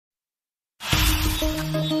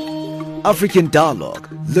African Dialogue,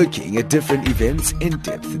 looking at different events in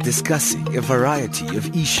depth, discussing a variety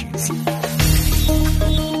of issues.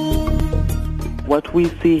 What we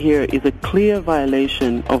see here is a clear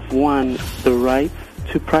violation of, one, the rights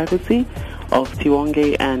to privacy of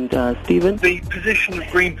Tiwonge and Stephen. The position of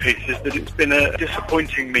Greenpeace is that it's been a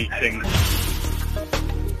disappointing meeting.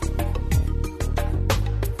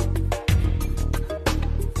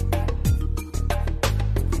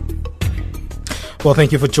 Well,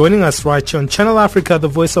 thank you for joining us right here on Channel Africa, the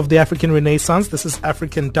voice of the African Renaissance. This is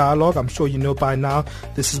African Dialogue. I'm sure you know by now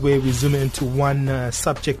this is where we zoom into one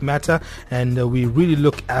subject matter and we really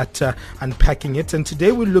look at unpacking it. And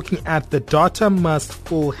today we're looking at the Data Must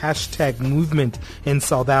Fall hashtag movement in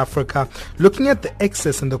South Africa, looking at the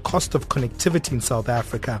excess and the cost of connectivity in South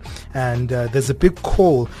Africa. And there's a big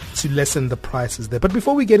call to lessen the prices there. But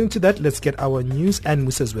before we get into that, let's get our news, and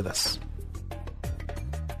Musa's with us.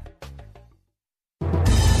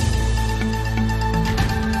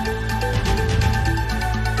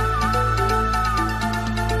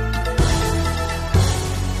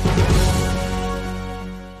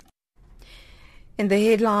 In the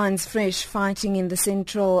headlines, fresh fighting in the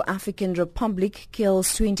Central African Republic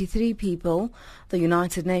kills 23 people. The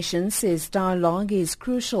United Nations says dialogue is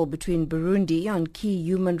crucial between Burundi on key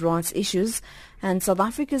human rights issues, and South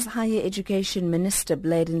Africa's Higher Education Minister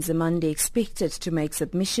Blade Nzimande expected to make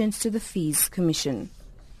submissions to the Fees Commission.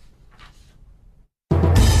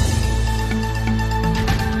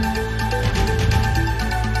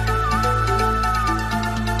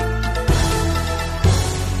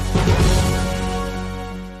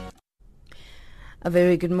 A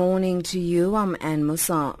very good morning to you. I'm Anne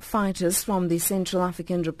Musa. Fighters from the Central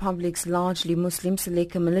African Republic's largely Muslim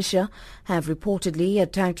Seleka militia have reportedly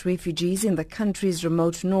attacked refugees in the country's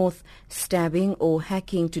remote north, stabbing or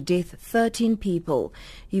hacking to death 13 people.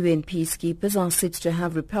 UN peacekeepers are said to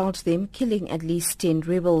have repelled them, killing at least 10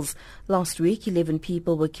 rebels. Last week, 11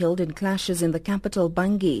 people were killed in clashes in the capital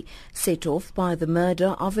Bangui, set off by the murder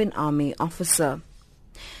of an army officer.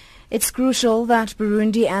 It's crucial that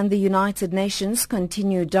Burundi and the United Nations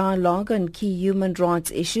continue dialogue on key human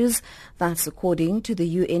rights issues. That's according to the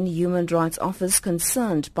UN Human Rights Office,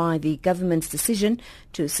 concerned by the government's decision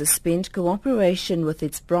to suspend cooperation with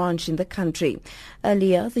its branch in the country.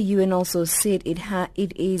 Earlier, the UN also said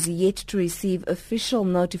it is yet to receive official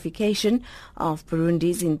notification of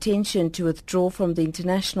Burundi's intention to withdraw from the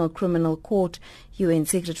International Criminal Court. UN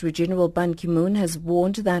Secretary-General Ban Ki-moon has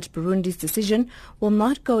warned that Burundi's decision will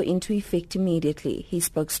not go into effect immediately. His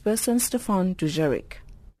spokesperson, Stefan Dujarric.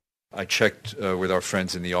 I checked with our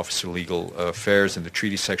friends in the Office of Legal Affairs in the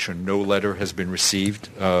treaty section. No letter has been received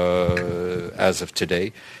as of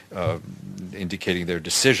today indicating their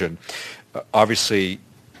decision. Obviously,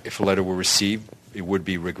 if a letter were received, it would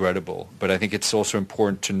be regrettable. But I think it's also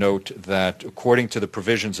important to note that according to the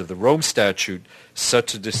provisions of the Rome Statute,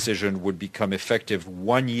 such a decision would become effective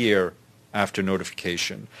 1 year after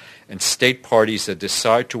notification, and state parties that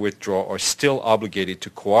decide to withdraw are still obligated to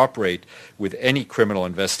cooperate with any criminal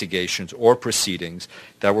investigations or proceedings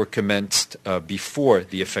that were commenced before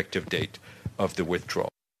the effective date of the withdrawal.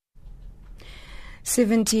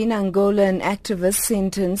 17 Angolan activists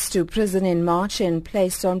sentenced to prison in March and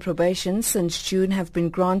placed on probation since June have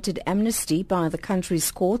been granted amnesty by the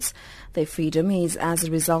country's courts. Their freedom is as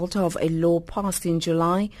a result of a law passed in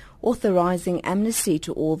July authorizing amnesty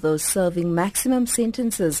to all those serving maximum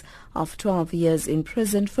sentences of 12 years in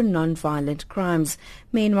prison for non-violent crimes.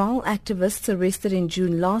 Meanwhile, activists arrested in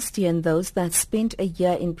June last year and those that spent a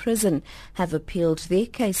year in prison have appealed their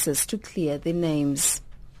cases to clear their names.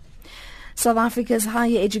 South Africa's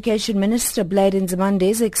Higher Education Minister Blade Nzimande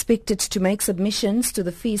is expected to make submissions to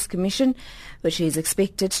the Fees Commission, which is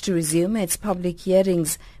expected to resume its public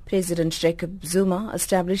hearings. President Jacob Zuma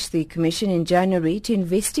established the commission in January to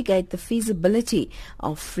investigate the feasibility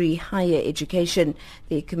of free higher education.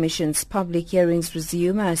 The commission's public hearings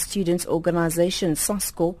resume as students' organisation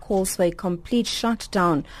SASCO calls for a complete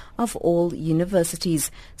shutdown of all universities.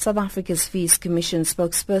 South Africa's Fees Commission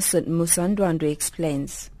spokesperson Musa Ndwandwe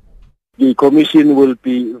explains. The Commission will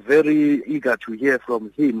be very eager to hear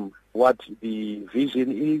from him what the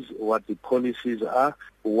vision is, what the policies are,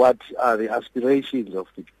 what are the aspirations of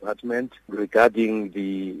the department regarding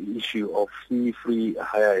the issue of free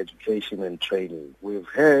higher education and training. We've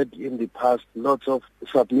heard in the past lots of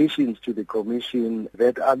submissions to the Commission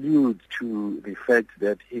that allude to the fact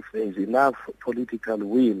that if there is enough political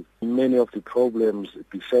will, many of the problems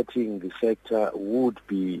besetting the sector would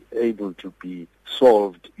be able to be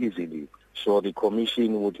solved easily. So the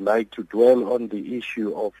Commission would like to dwell on the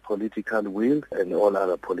issue of political will and all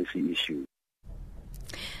other policy issues.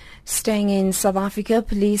 Staying in South Africa,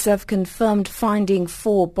 police have confirmed finding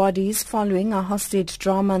 4 bodies following a hostage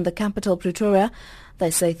drama in the capital, Pretoria. They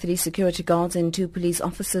say 3 security guards and 2 police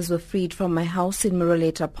officers were freed from a house in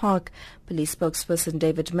Moroleta Park. Police spokesperson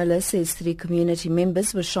David Miller says 3 community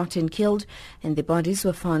members were shot and killed and their bodies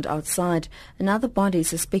were found outside. Another body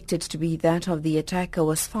suspected to be that of the attacker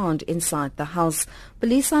was found inside the house.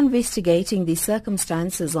 Police are investigating the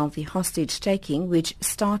circumstances of the hostage taking, which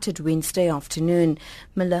started Wednesday afternoon.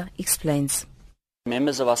 Miller explains.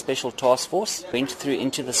 Members of our special task force went through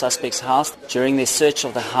into the suspect's house. During their search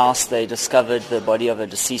of the house, they discovered the body of a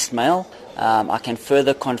deceased male. I can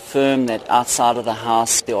further confirm that outside of the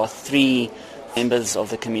house there are 3 members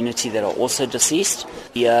of the community that are also deceased.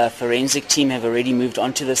 The forensic team have already moved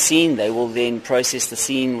onto the scene. They will then process the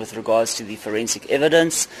scene with regards to the forensic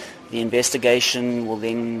evidence. The investigation will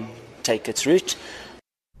then take its route.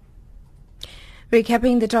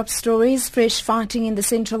 Recapping the top stories, fresh fighting in the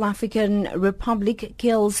Central African Republic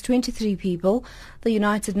kills 23 people. The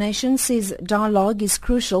United Nations says dialogue is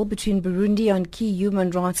crucial between Burundi on key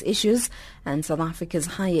human rights issues, and South Africa's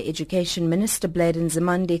Higher Education Minister Blade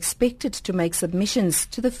Nzimande expected to make submissions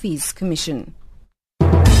to the Fees Commission.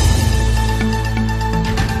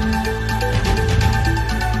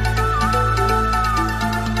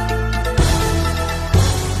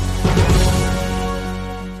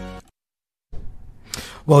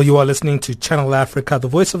 Well, you are listening to Channel Africa, the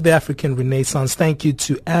voice of the African Renaissance. Thank you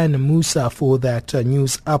to Anne Musa for that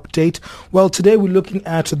news update. Well, today we're looking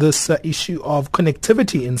at this issue of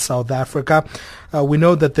connectivity in South Africa. We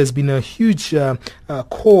know that there's been a huge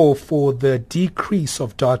call for the decrease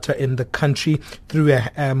of data in the country through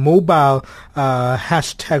a mobile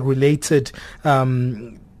hashtag-related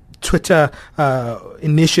Twitter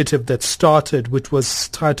initiative that started, which was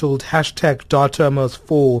titled hashtag Data Must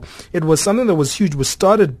Fall. It was something that was huge. It was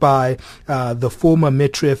started by the former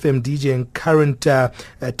Metro FM DJ and current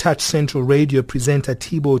Touch Central Radio presenter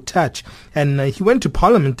Thibaut Touch. And he went to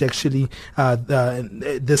Parliament actually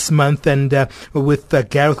this month and with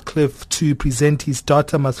Gareth Cliff to present his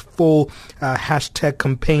Data Must Fall hashtag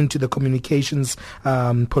campaign to the communications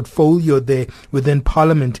portfolio there within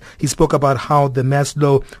Parliament. He spoke about how the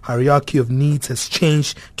Maslow hierarchy of needs has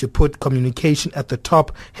changed to put communication at the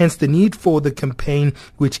top, hence the need for the campaign,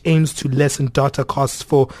 which aims to lessen data costs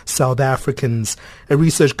for South Africans. A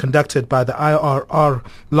research conducted by the IRR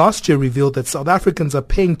last year revealed that South Africans are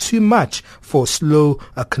paying too much for slow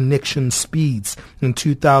connection speeds. In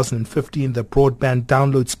 2015, the broadband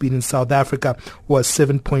download speed in South Africa was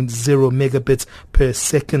 7.0 megabits per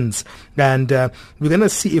second. And we're going to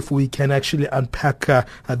see if we can actually unpack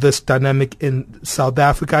this dynamic in South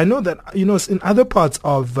Africa. I know that, in other parts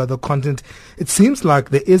of the continent, it seems like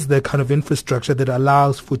there is the kind of infrastructure that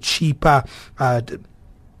allows for cheaper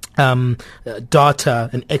data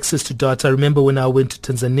and access to data. I remember when I went to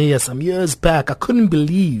Tanzania some years back, I couldn't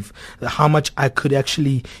believe how much I could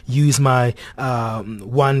actually use my 1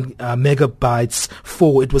 megabytes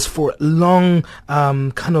for. It was for a long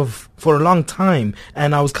for a long time,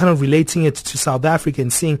 and I was kind of relating it to South Africa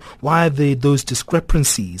and seeing why those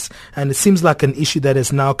discrepancies, and it seems like an issue that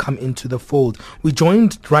has now come into the fold. We're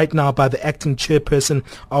joined right now by the acting chairperson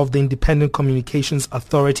of the Independent Communications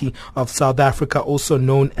Authority of South Africa, also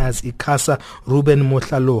known as ICASA, Ruben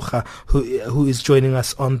Mohlalocha, who is joining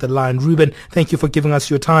us on the line. Ruben, thank you for giving us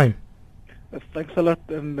your time. Thanks a lot,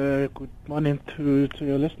 and good morning to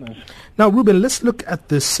your listeners. Now, Ruben, let's look at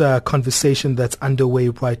this conversation that's underway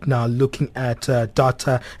right now, looking at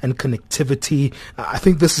data and connectivity. I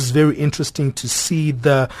think this is very interesting to see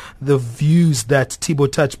the views that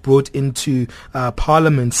Thibaut Touch brought into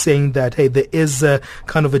Parliament, saying that, hey, there is a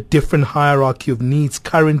kind of a different hierarchy of needs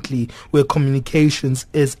currently where communications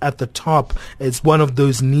is at the top. It's one of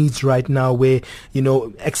those needs right now where,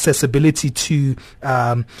 accessibility to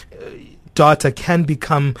data can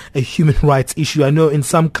become a human rights issue. I know in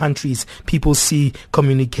some countries people see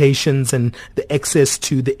communications and the access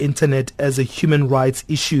to the internet as a human rights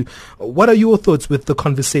issue. What are your thoughts with the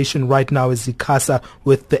conversation right now as ICASA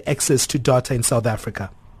with the access to data in South Africa?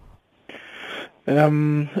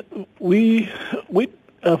 We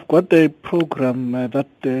have got a program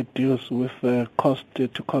that deals with cost to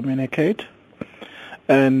communicate.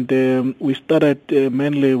 And we started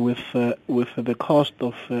mainly with the cost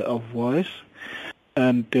of voice,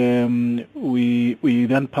 and we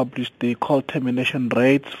then published the call termination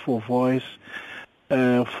rates for voice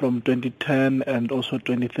from 2010 and also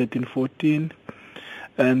 2013-14,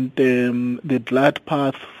 and the glide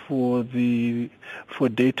path for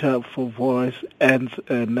data for voice ends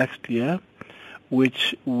next year,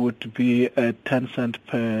 which would be 10 cents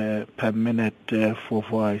per minute for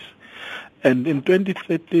voice. And in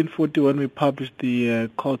 2013-14, when we published the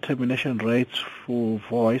call termination rates for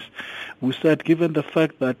voice, we said given the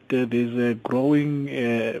fact that there's a growing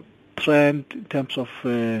trend in terms of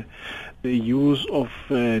the use of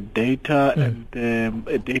data, and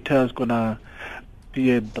data is going to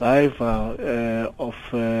be a driver of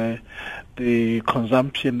the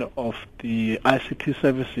consumption of the ICT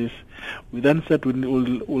services, we then said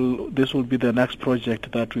this will be the next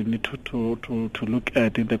project that we need to look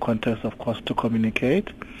at in the context of cost to communicate.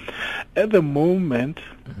 At the moment,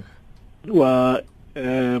 we are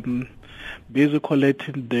busy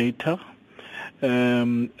collecting data,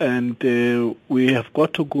 and we have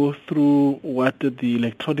got to go through what the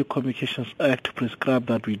Electronic Communications Act prescribes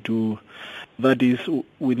that we do. That is,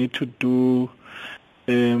 we need to do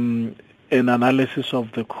an analysis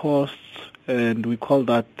of the costs, and we call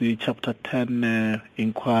that the Chapter 10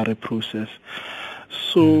 inquiry process.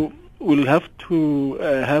 So we'll have to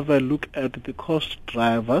have a look at the cost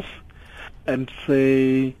drivers and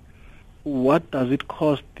say, what does it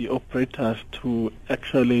cost the operators to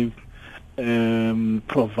actually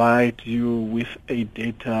provide you with a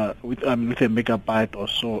data, with a megabyte or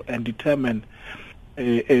so, and determine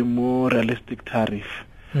a more realistic tariff.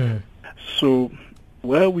 So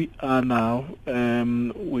where we are now,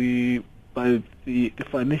 we by the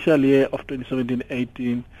financial year of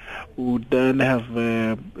 2017-18 would then have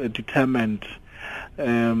determined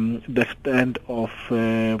the extent of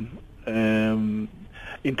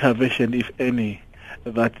intervention, if any,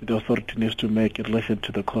 that the authority needs to make in relation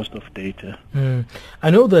to the cost of data. I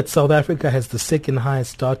know that South Africa has the second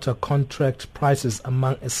highest data contract prices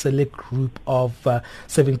among a select group of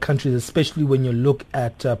 7 countries, especially when you look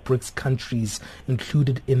at BRICS countries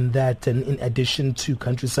included in that, and in addition to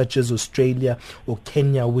countries such as Australia or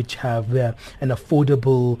Kenya, which have an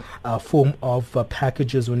affordable form of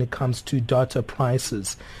packages when it comes to data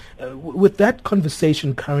prices. With that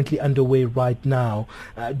conversation currently underway right now,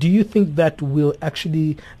 do you think that we'll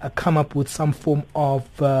actually come up with some form of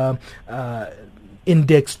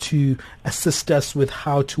index to assist us with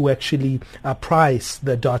how to actually price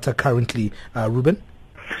the data currently, Ruben?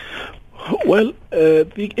 Well,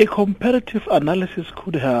 a comparative analysis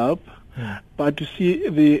could help, but you see,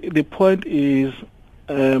 the point is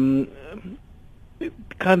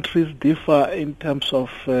countries differ in terms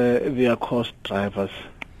of their cost drivers.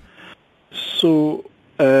 So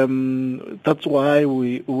that's why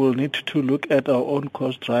we will need to look at our own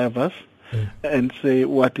cost drivers and say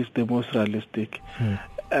what is the most realistic,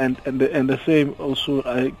 and the same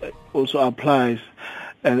also applies,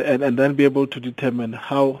 and then be able to determine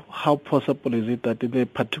how possible is it that in a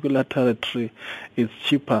particular territory it's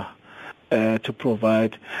cheaper to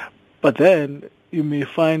provide. But then you may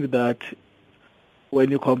find that when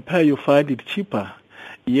you compare, you find it cheaper,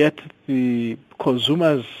 yet the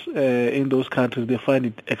consumers in those countries, they find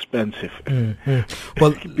it expensive.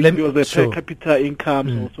 Well, because the per capita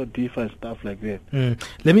incomes also differ and stuff like that.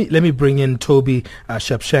 Let me bring in Toby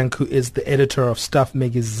Shapshank, who is the editor of Stuff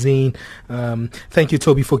Magazine. Thank you,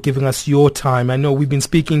 Toby, for giving us your time. I know we've been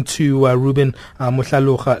speaking to Ruben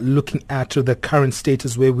Mohlalocha, looking at the current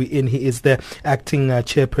status where we're in. He is the acting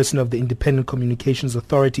chairperson of the Independent Communications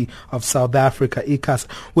Authority of South Africa, ICASA.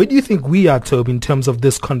 Where do you think we are, Toby, in terms of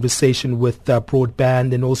this conversation with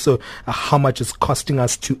broadband, and also how much it's costing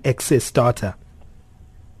us to access data?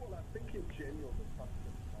 Well, I think in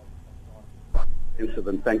general,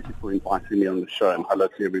 and thank you for inviting me on the show, and hello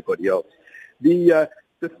to everybody else. The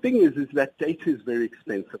thing is that data is very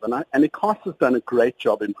expensive, and ICASA has done a great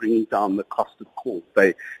job in bringing down the cost of calls.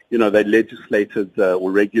 They legislated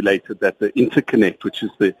or regulated that the interconnect, which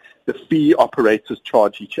is the fee operators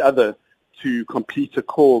charge each other to complete a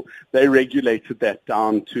call, they regulated that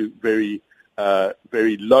down to very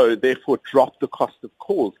low, therefore drop the cost of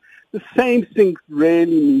calls. The same thing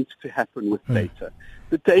really needs to happen with data.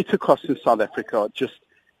 The data costs in South Africa are just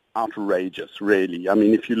outrageous, really. I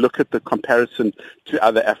mean, if you look at the comparison to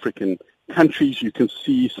other African countries, you can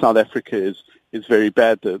see South Africa is very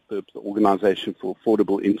bad. The Organization for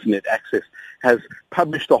Affordable Internet Access has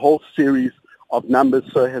published a whole series of numbers,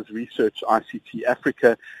 so has Research ICT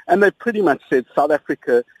Africa, and they pretty much said South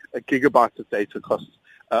Africa, a gigabyte of data costs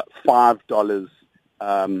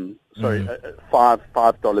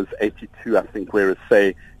 $5.82, I think, whereas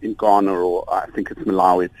say in Ghana or I think it's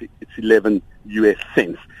Malawi, it's 11 US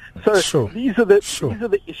cents. So these are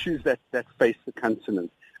the issues that face the continent,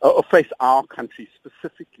 or face our country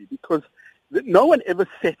specifically, because no one ever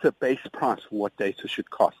set a base price for what data should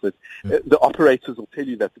cost. The operators will tell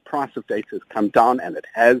you that the price of data has come down, and it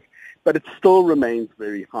has, but it still remains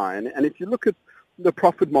very high. And if you look at the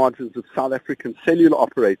profit margins of South African cellular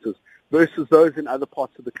operators versus those in other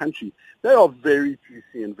parts of the country. They are very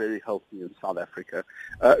juicy and very healthy in South Africa.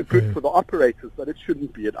 Good for the operators, but it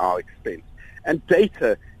shouldn't be at our expense. And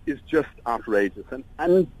data is just outrageous. An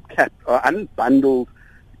uncapped or unbundled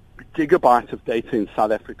gigabyte of data in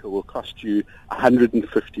South Africa will cost you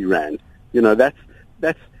 150 rand. You know, that's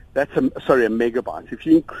a megabyte. If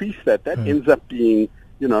you increase that, ends up being,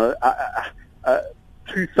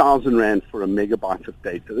 2,000 rand for a megabyte of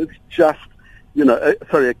data. It's just, a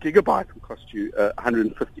gigabyte will cost you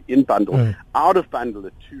 150 in bundle. Out of bundle,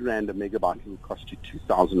 at 2 rand a megabyte will cost you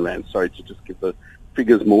 2,000 rand. Sorry to just give the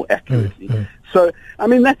figures more accurately. So, I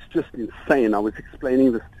mean, that's just insane. I was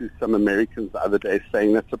explaining this to some Americans the other day,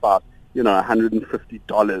 saying that's about,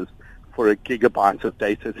 $150 for a gigabyte of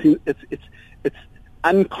data. It's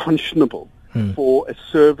unconscionable for a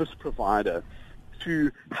service provider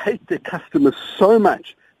to hate their customers so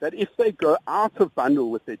much that if they go out of bundle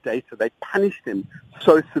with their data, they punish them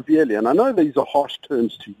so severely. And I know these are harsh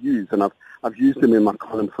terms to use, and I've used them in my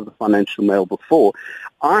column for the Financial Mail before.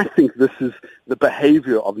 I think this is the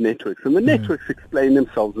behavior of networks. And the networks explain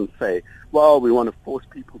themselves and say, well, we want to force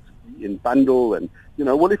people to be in bundle. And,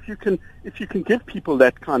 well, if you can give people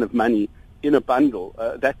that kind of money in a bundle,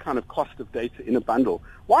 that kind of cost of data in a bundle,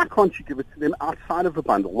 why can't you give it to them outside of a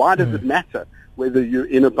bundle? Why does it matter whether you're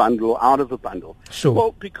in a bundle or out of a bundle? Sure.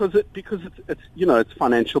 Well, because it's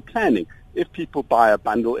financial planning. If people buy a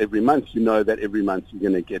bundle every month, you know that every month you're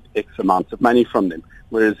going to get X amount of money from them.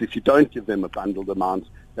 Whereas if you don't give them a bundled amount,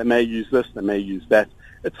 they may use this, they may use that.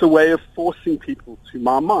 It's a way of forcing people, to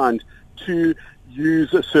my mind, to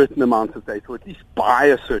use a certain amount of data, or at least buy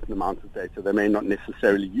a certain amount of data. They may not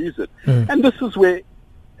necessarily use it. And this is where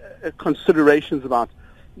considerations about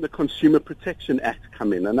the Consumer Protection Act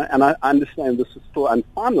come in. And I understand this is still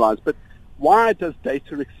unfinalized, but why does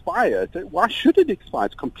data expire? Why should it expire?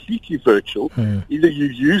 It's completely virtual. Either you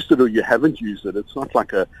used it or you haven't used it. It's not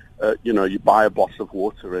like you buy a bottle of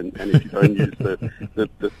water and if you don't use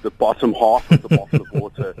the bottom half of the bottle of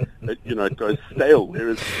water, it goes stale.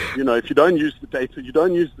 Whereas, if you don't use the data, you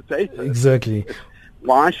don't use the data. Exactly.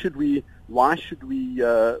 Why should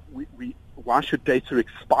data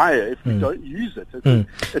expire if we don't use it?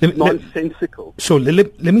 It's nonsensical. Sure.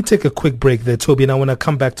 Let me take a quick break there, Toby, and I want to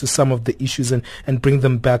come back to some of the issues and bring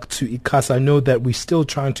them back to ICASA. I know that we're still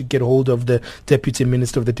trying to get hold of the Deputy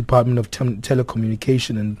Minister of the Department of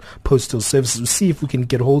Telecommunication and Postal Services to see if we can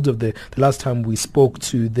get hold of the last time we spoke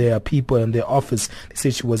to their people in their office. They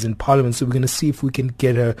said she was in Parliament, so we're going to see if we can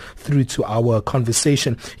get her through to our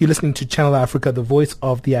conversation. You're listening to Channel Africa, the voice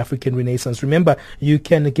of the African Renaissance. Remember, you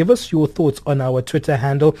can give us your thoughts on our Twitter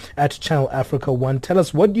handle at Channel Africa 1. Tell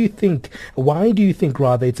us, what do you think? Why do you think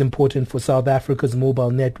rather it's important for South Africa's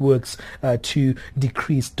mobile networks to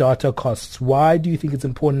decrease data costs? Why do you think it's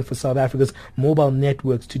important for South Africa's mobile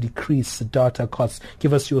networks to decrease data costs?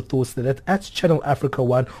 Give us your thoughts there at Channel Africa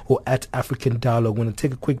 1 or at African Dialogue. We're going to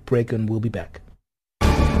take a quick break and we'll be back.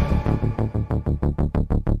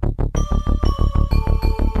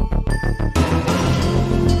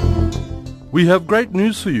 We have great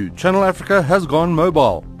news for you. Channel Africa has gone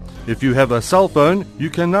mobile. If you have a cell phone, you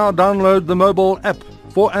can now download the mobile app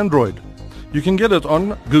for Android. You can get it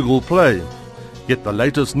on Google Play. Get the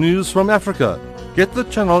latest news from Africa. Get the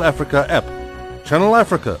Channel Africa app. Channel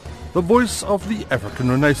Africa, the voice of the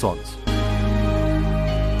African Renaissance.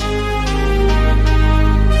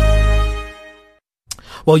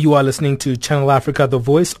 Well, you are listening to Channel Africa, the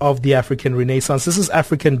voice of the African Renaissance. This is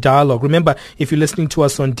African Dialogue. Remember, if you're listening to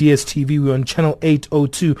us on DSTV, we're on channel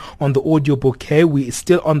 802 on the audio bouquet. We're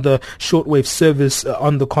still on the shortwave service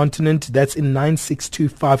on the continent. That's in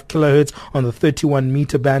 9625 kilohertz on the 31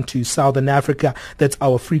 meter band to Southern Africa. That's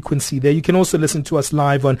our frequency there. You can also listen to us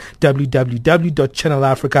live on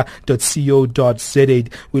www.channelafrica.co.za.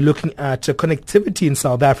 We're looking at connectivity in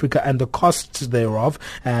South Africa and the costs thereof.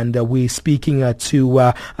 And we're speaking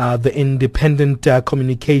to the Independent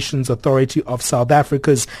Communications Authority of South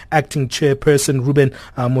Africa's acting chairperson, Ruben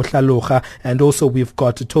Mohlalocha. And also we've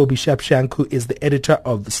got Toby Shapshank, who is the editor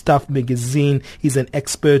of the Stuff magazine. He's an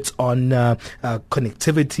expert on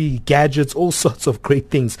connectivity, gadgets, all sorts of great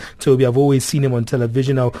things. Toby, I've always seen him on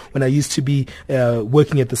television. Now, when I used to be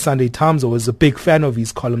working at the Sunday Times, I was a big fan of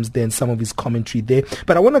his columns there and some of his commentary there.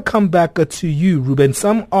 But I want to come back to you, Ruben.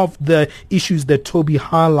 Some of the issues that Toby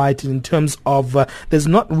highlighted in terms of there's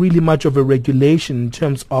not really much of a regulation in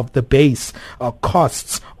terms of the base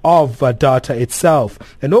costs of data itself,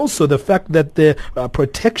 and also the fact that the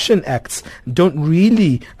protection acts don't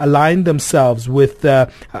really align themselves with the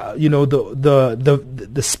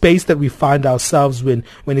space that we find ourselves in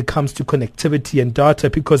when it comes to connectivity and data,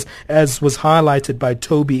 because as was highlighted by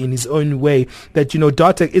Toby in his own way, that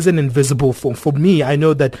data is an invisible form. For me, I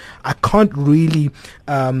know that I can't really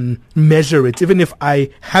measure it. Even if I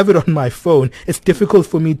have it on my phone, it's difficult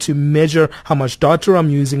for me to measure how much data I'm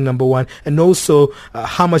using, number one, and also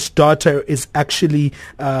how much data is actually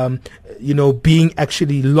being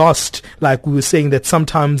actually lost. Like we were saying, that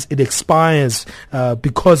sometimes it expires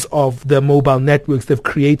because of the mobile networks. They've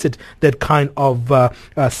created that kind of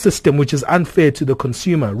system which is unfair to the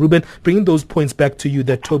consumer. Ruben, bringing those points back to you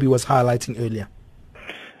that Toby was highlighting earlier.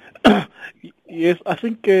 Yes, I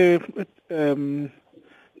think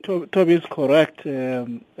Toby is correct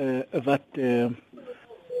that there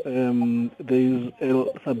is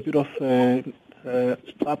a bit of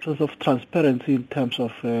absence of transparency in terms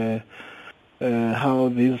of how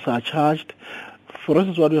these are charged. For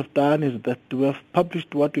instance, what we have done is that we have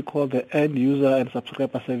published what we call the End User and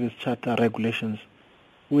Subscriber Service Charter regulations,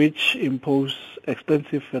 which impose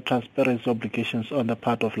extensive transparency obligations on the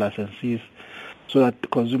part of licensees, so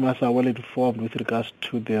that consumers are well informed with regards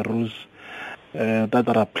to the rules that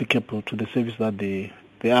are applicable to the service that they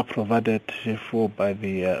are provided for by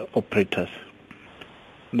the operators.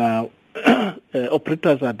 Now,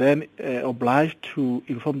 operators are then obliged to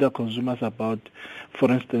inform their consumers about,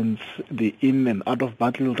 for instance, the in and out of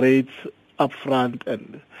bundle rates upfront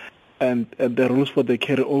and the rules for the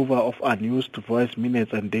carryover of unused voice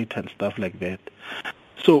minutes and data and stuff like that.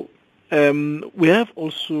 So we have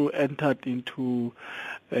also entered into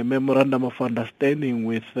a memorandum of understanding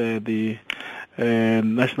with the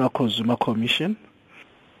National Consumer Commission,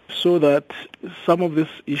 so that some of these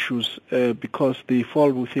issues, because they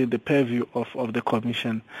fall within the purview of the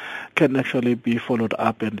Commission, can actually be followed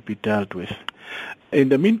up and be dealt with. In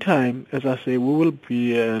the meantime, as I say, we will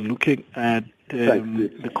be looking at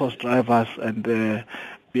the cost drivers and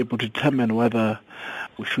be able to determine whether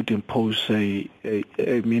we should impose a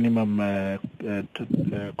minimum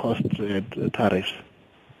cost tariffs.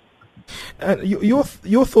 Your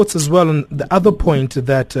thoughts as well on the other point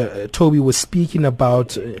that Toby was speaking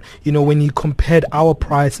about, when he compared our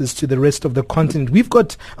prices to the rest of the continent. We've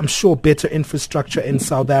got, I'm sure, better infrastructure in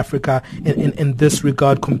South Africa in this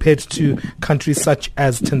regard compared to countries such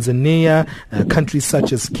as Tanzania, countries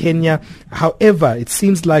such as Kenya. However, it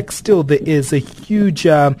seems like still there is a huge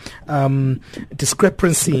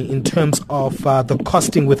discrepancy in terms of the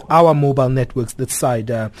costing with our mobile networks this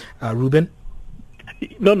side. Ruben?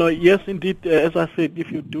 No, yes, indeed. As I said,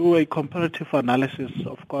 if you do a comparative analysis,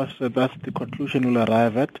 of course, that's the conclusion you'll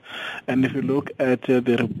arrive at. And if you look at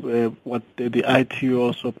what the ITU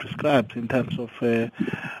also prescribes in terms of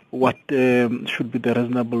what should be the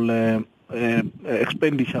reasonable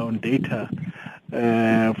expenditure on data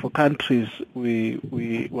for countries, we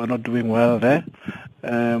are not doing well there.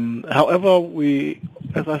 However, we,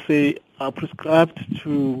 as I say, are prescribed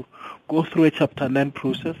to go through a Chapter 9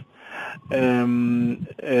 process. So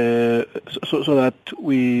that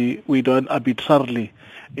we don't arbitrarily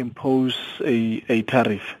impose a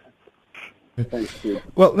tariff. Thank you.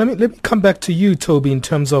 Well, let me come back to you, Toby, in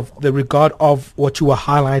terms of the regard of what you were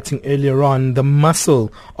highlighting earlier on, the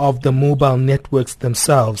muscle of the mobile networks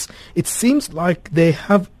themselves. It seems like they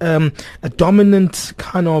have a dominant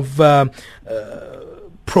kind of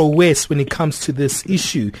prowess when it comes to this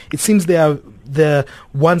issue. It seems they are the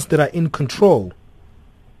ones that are in control.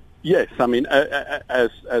 Yes, I mean,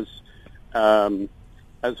 as your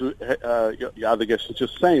other guest was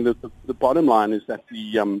just saying, that the bottom line is that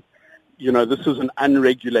this is an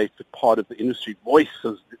unregulated part of the industry. Voice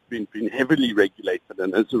has been heavily regulated,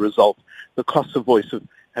 and as a result, the costs of voice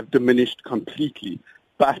have diminished completely.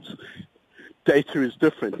 But data is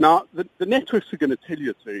different. Now, the networks are going to tell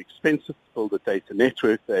you it's very expensive to build a data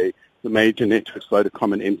network. The major networks,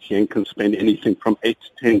 Vodacom and MTN, can spend anything from 8 to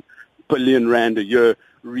 10 billion rand a year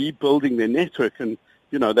rebuilding their network, and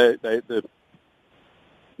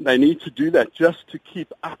they need to do that just to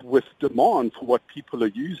keep up with demand for what people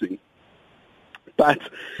are using. But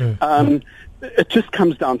it just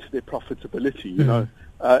comes down to their profitability.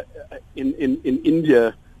 In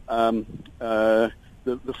India, the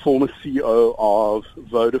former CEO of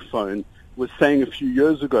Vodafone was saying a few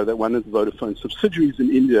years ago that one of the Vodafone subsidiaries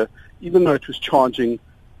in India, even though it was charging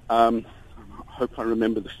hope I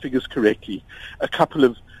remember the figures correctly, a couple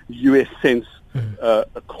of US cents a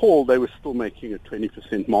call, they were still making a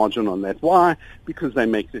 20% margin on that. Why? Because they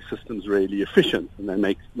make their systems really efficient, and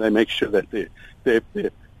they make sure that their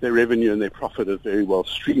revenue and their profit are very well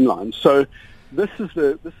streamlined. So this is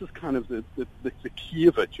kind of the key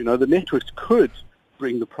of it. The networks could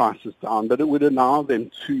bring the prices down, but it would allow them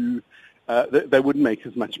to, they wouldn't make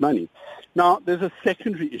as much money. Now, there's a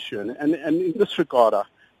secondary issue, and in this regard, I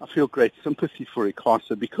feel great sympathy for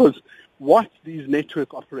ICASA, because what these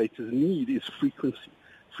network operators need is frequency.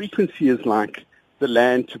 Frequency is like the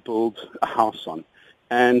land to build a house on.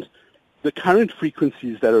 And the current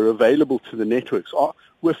frequencies that are available to the networks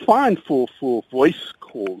were fine for voice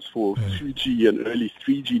calls, for 2G and early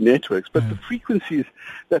 3G networks, but the frequencies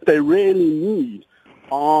that they really need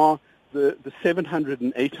are the 700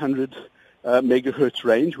 and 800 megahertz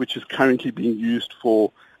range, which is currently being used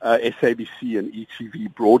for SABC and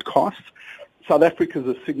ETV broadcasts. South Africa is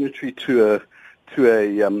a signatory to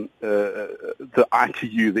the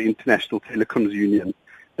ITU, the International Telecoms Union,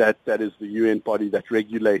 that is the UN body that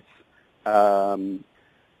regulates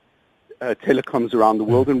telecoms around the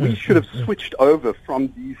world, and we should have switched over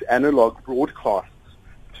from these analog broadcasts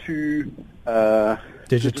to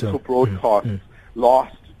digital broadcasts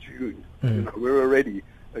last June. We're already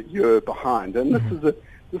a year behind, and this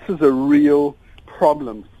is a real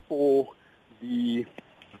problem for the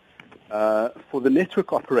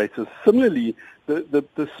network operators. Similarly,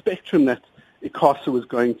 the spectrum that ICASA was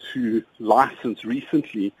going to license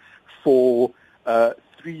recently for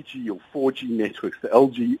 3G or 4G networks, the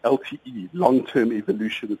LTE, long-term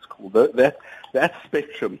evolution it's called, that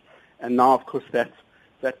spectrum, and now of course that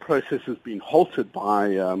process has been halted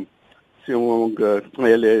by Siyabonga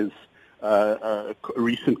Cwele's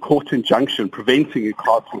recent court injunction preventing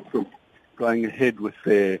ICASA from going ahead with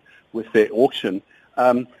their auction.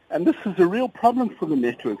 And this is a real problem for the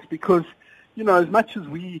networks because, as much as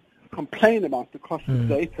we complain about the cost of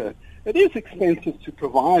data, it is expensive to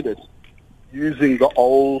provide it using the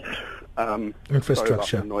old infrastructure. Sorry about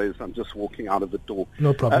the noise. I'm just walking out of the door.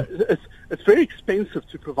 No problem. It's very expensive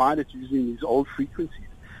to provide it using these old frequencies.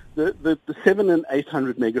 The 700 and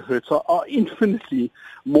 800 megahertz are infinitely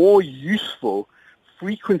more useful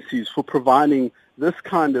frequencies for providing this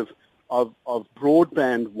kind of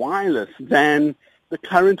broadband wireless than the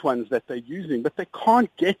current ones that they're using, but they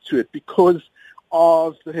can't get to it because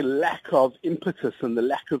of the lack of impetus and the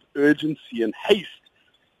lack of urgency and haste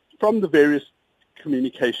from the various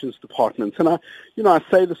communications departments. And I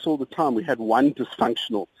say this all the time. We had one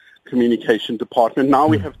dysfunctional communication department. Now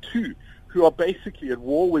we have two who are basically at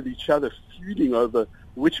war with each other, feuding over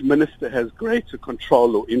which minister has greater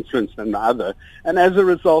control or influence than the other. And as a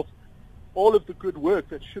result, all of the good work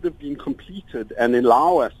that should have been completed and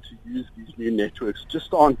allow us to use these new networks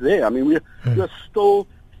just aren't there. I mean, we're still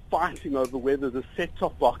fighting over whether the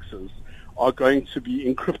set-top boxes are going to be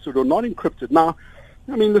encrypted or not encrypted. Now,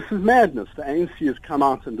 I mean, this is madness. The ANC has come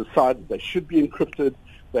out and decided they should be encrypted.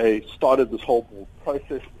 They started this whole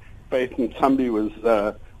process. Faith Nthambi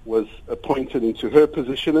was appointed into her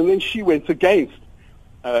position, and then she went against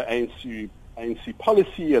ANC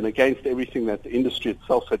policy and against everything that the industry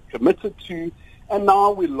itself had committed to. And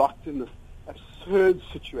now we're locked in this absurd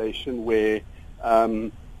situation where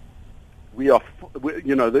the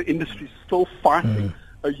industry is still fighting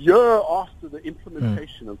a year after the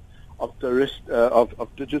implementation of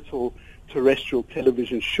digital terrestrial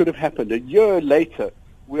television should have happened. A year later,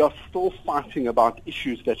 we are still fighting about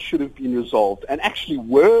issues that should have been resolved and actually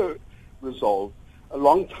were resolved a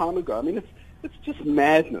long time ago. I mean, it's just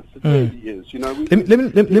madness. It really is. Let me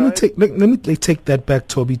take that back,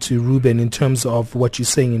 Toby, to Ruben in terms of what you're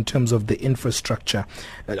saying in terms of the infrastructure.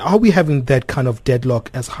 Are we having that kind of deadlock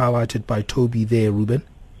as highlighted by Toby there, Ruben?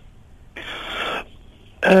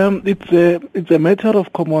 It's a matter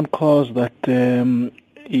of common cause that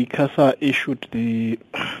ICASA issued the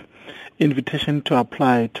invitation to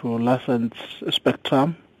apply to license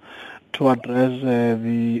spectrum to address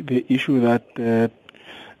the issue that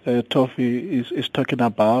Tofi is talking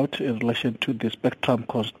about in relation to the spectrum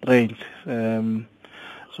constraints,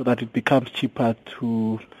 so that it becomes cheaper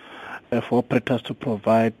for operators to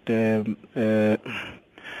provide broadband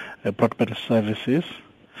services.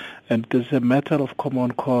 And there's a matter of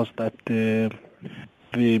common cause that the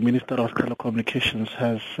Minister of Telecommunications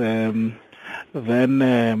has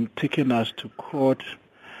then taken us to court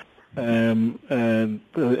and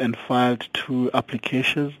filed two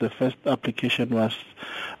applications. The first application was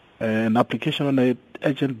an application on an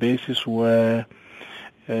urgent basis where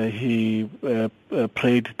he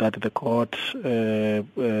prayed that the court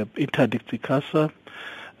interdict ICASA,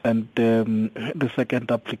 and the second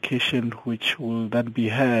application, which will then be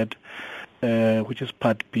heard, which is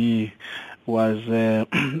Part B, was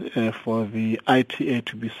for the ITA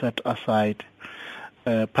to be set aside.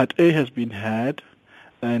 Part A has been heard,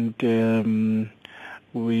 and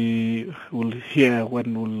we will hear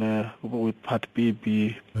when will Part B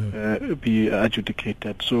be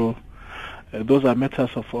adjudicated. So those are matters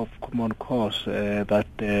of common cause that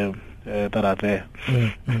are there.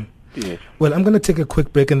 Yes. Well, I'm going to take a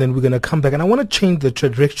quick break and then we're going to come back. And I want to change the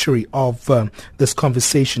trajectory of this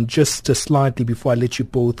conversation just slightly before I let you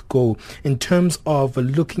both go in terms of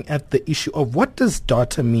looking at the issue of what does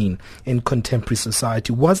data mean in contemporary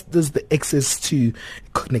society? What does the access to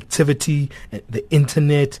connectivity, the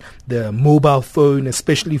internet, the mobile phone,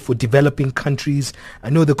 especially for developing countries? I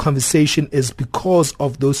know the conversation is because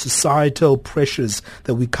of those societal pressures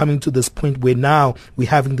that we're coming to this point where now we're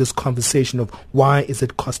having this conversation of why is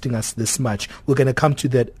it costing us this much. We're going to come to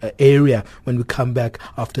that area when we come back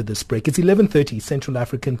after this break. It's 11:30 Central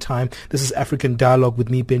African time. This is African Dialogue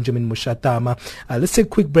with me, Benjamin Mushatama. Let's take a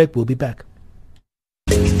quick break. We'll be back.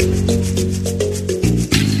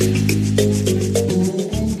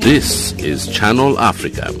 This is Channel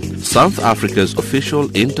Africa, South Africa's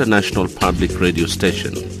official international public radio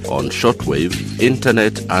station on shortwave,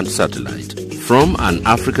 internet and satellite. From an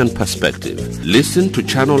African perspective, listen to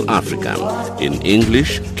Channel Africa in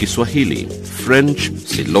English, Kiswahili, French,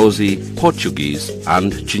 Silozi, Portuguese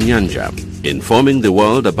and Chinyanja, informing the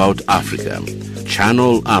world about Africa.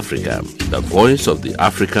 Channel Africa, the voice of the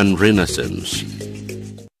African Renaissance.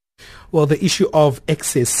 Well, the issue of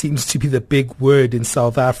access seems to be the big word in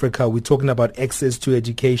South Africa. We're talking about access to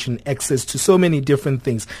education, access to so many different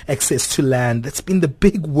things, access to land. That's been the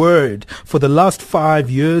big word for the last 5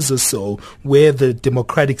 years or so, where the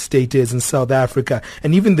democratic state is in South Africa.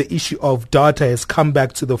 And even the issue of data has come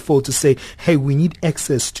back to the fore to say, hey, we need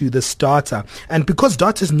access to this data. And because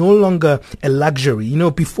data is no longer a luxury,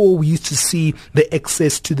 before we used to see the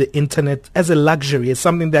access to the internet as a luxury, as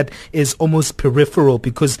something that is almost peripheral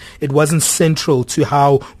because it wasn't central to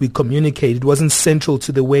how we communicate. It wasn't central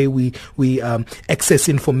to the way we access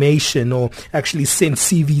information or actually send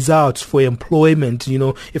CVs out for employment.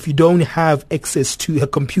 If you don't have access to a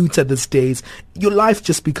computer these days, your life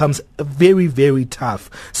just becomes very, very tough.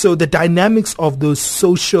 So the dynamics of those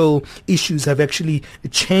social issues have actually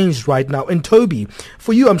changed right now. And Toby,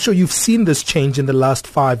 for you, I'm sure you've seen this change in the last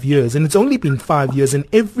 5 years, and it's only been 5 years, and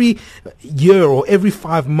every year or every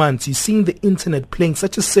 5 months you're seeing the internet playing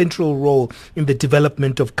such a central role in the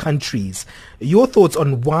development of countries. Your thoughts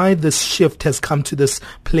on why this shift has come to this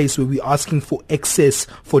place where we're asking for access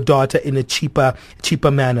for data in a cheaper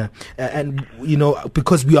manner, and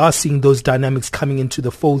because we are seeing those dynamics coming into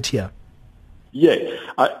the fold here. Yeah,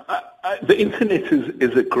 the internet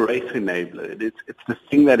is a great enabler. It's the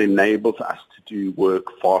thing that enables us to do work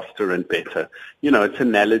faster and better. It's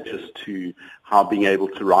analogous to how being able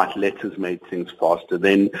to write letters made things faster.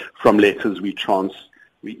 Then from letters we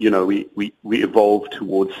evolved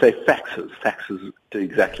towards, say, faxes. Faxes do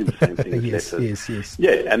exactly the same thing as letters. Yes.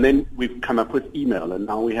 Yeah, and then we've come up with email, and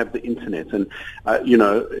now we have the internet. And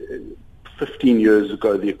 15 years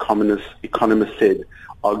ago, the economist said,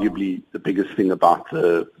 arguably the biggest thing about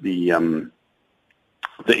the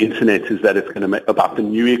internet is that it's going to make, about the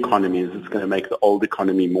new economy, is it's going to make the old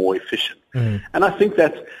economy more efficient. And I think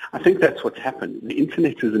that's what's happened. The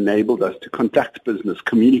internet has enabled us to conduct business,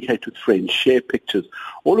 communicate with friends, share pictures,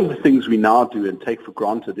 all of the things we now do and take for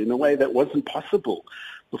granted in a way that wasn't possible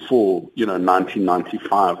before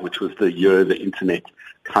 1995, which was the year the internet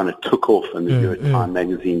kind of took off, and the year Time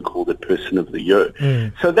magazine called it Person of the Year.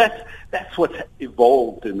 So that's what's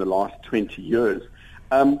evolved in the last 20 years.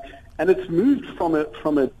 And it's moved from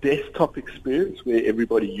a desktop experience where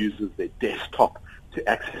everybody uses their desktop to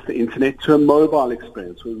access the internet to a mobile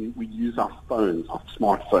experience where we use our phones, our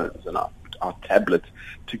smartphones, and our tablets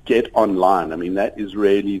to get online. I mean, that is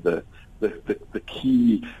really the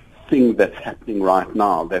key thing that's happening right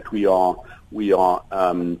now. That we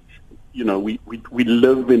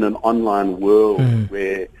live in an online world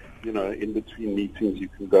where in between meetings you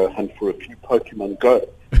can go hunt for a few Pokemon Go.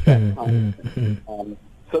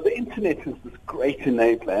 So the internet is this great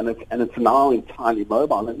enabler, and it's now entirely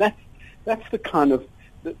mobile, and that's the kind of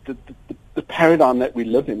the paradigm that we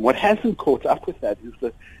live in. What hasn't caught up with that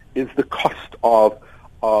is the cost of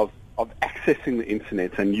accessing the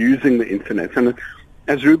internet and using the internet. And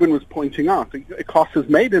as Ruben was pointing out, ICASA has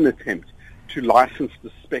made an attempt to license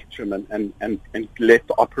the spectrum and let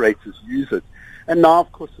the operators use it, and now of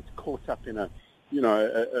course it's caught up in a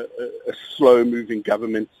slow-moving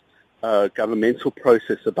governmental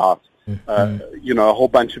process about a whole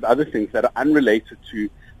bunch of other things that are unrelated to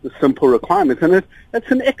the simple requirements. And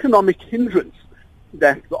it's an economic hindrance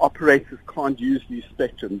that the operators can't use these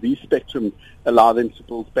spectrum. These spectrum allow them to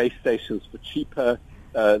build base stations for cheaper.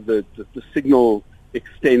 The signal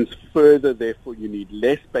extends further, therefore you need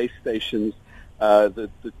less base stations. the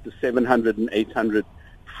 700 and 800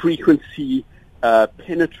 frequency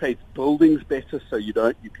penetrates buildings better, so you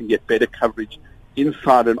can get better coverage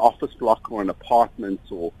inside an office block or an apartment,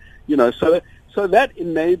 or so that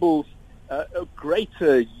enables a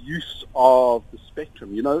greater use of the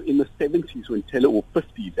spectrum. In the 70s or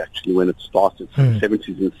 50s actually, when it started, so the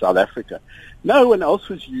 70s in South Africa, no one else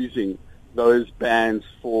was using those bands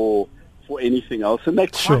for anything else, and they're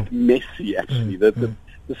quite messy actually. The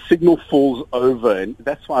signal falls over, and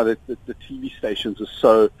that's why the TV stations are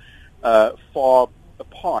so far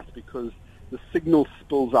apart, because the signal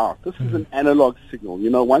spills out. This is an analog signal.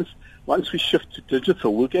 Once we shift to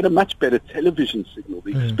digital, we'll get a much better television signal.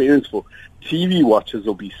 The experience for TV watchers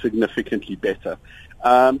will be significantly better.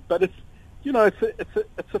 But it's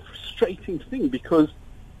a frustrating thing, because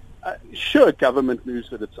sure, government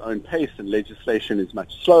moves at its own pace and legislation is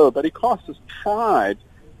much slower, but ICASA has tried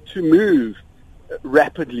to move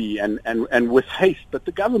rapidly and with haste, but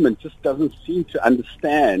the government just doesn't seem to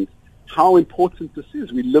understand how important this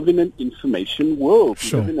is. We live in an information world.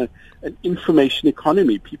 We live in an information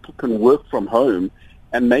economy. People can work from home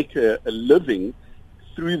and make a living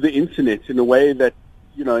through the internet in a way that,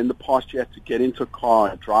 in the past you had to get into a car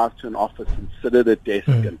and drive to an office and sit at a desk.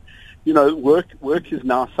 And, work is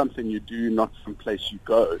now something you do, not some place you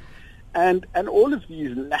go. And all of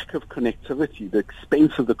these lack of connectivity, the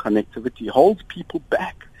expense of the connectivity, holds people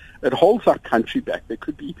back. It holds our country back. There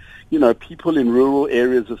could be, people in rural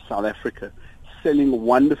areas of South Africa selling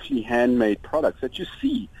wonderfully handmade products that you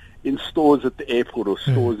see in stores at the airport or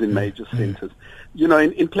stores in major centers.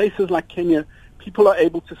 In places like Kenya, people are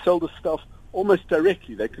able to sell the stuff almost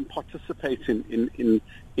directly. They can participate in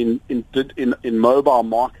mobile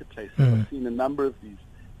marketplaces. I've seen a number of these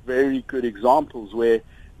very good examples where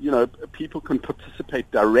people can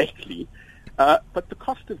participate directly, but the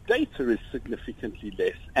cost of data is significantly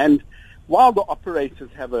less. And while the operators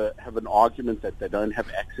have an argument that they don't have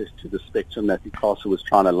access to the spectrum that ICASA was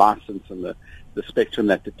trying to license and the spectrum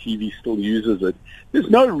that the TV still uses it, there's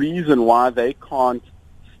no reason why they can't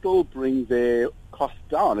still bring their costs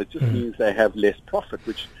down. It just means they have less profit,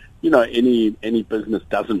 which any business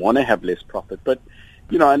doesn't want to have less profit. But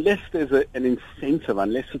unless there's an incentive,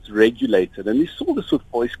 unless it's regulated, and we saw this with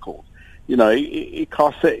voice calls.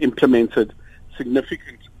 ICASA implemented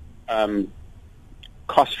significant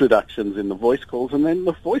cost reductions in the voice calls, and then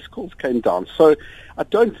the voice calls came down. So I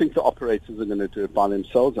don't think the operators are going to do it by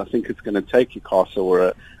themselves. I think it's going to take ICASA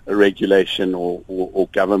or a regulation or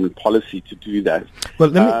government policy to do that. Well,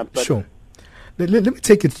 Let me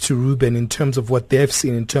take it to Ruben in terms of what they've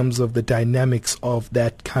seen in terms of the dynamics of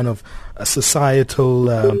that kind of societal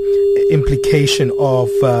implication of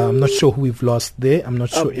I'm not sure who we've lost there. I'm not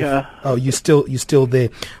sure. You're still there,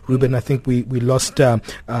 Ruben. I think we lost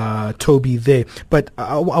Toby there. But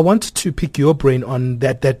I wanted to pick your brain on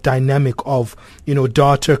that dynamic of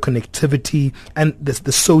data connectivity and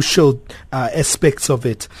the social aspects of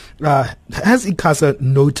it. Has ICASA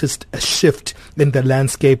noticed a shift in the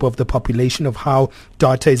landscape of the population of how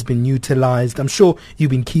data has been utilized? I'm sure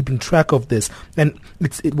you've been keeping track of this, and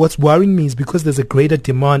what's worrying me is because there's a greater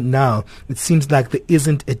demand now, it seems like there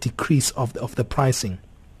isn't a decrease of the pricing.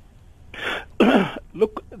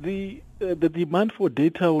 Look, the demand for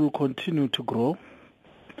data will continue to grow,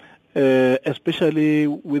 especially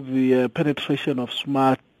with the penetration of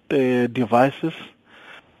smart devices,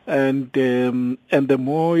 and the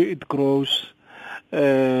more it grows,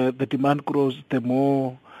 the demand grows, the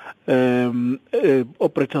more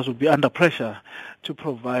operators will be under pressure to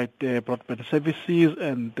provide broadband services,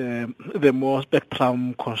 and the more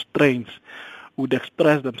spectrum constraints would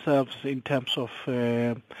express themselves in terms of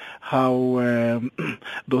how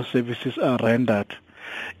those services are rendered.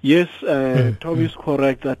 Yes, Toby is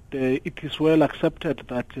correct that it is well accepted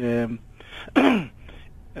that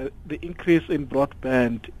the increase in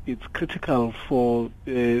broadband is critical for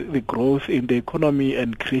the growth in the economy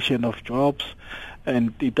and creation of jobs,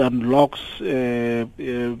 and it unlocks and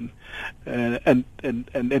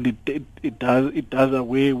it does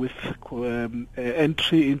away with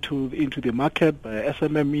entry into the market by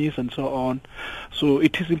SMMEs and so on. So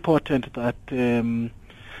it is important that the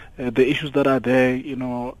issues that are there,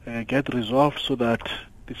 get resolved so that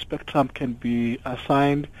the spectrum can be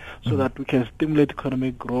assigned, so that we can stimulate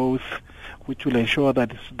economic growth, which will ensure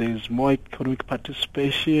that there's more economic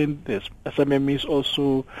participation. There's SMMEs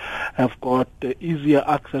also have got easier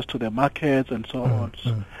access to the markets and so on.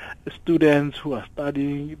 So the students who are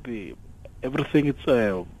studying, everything is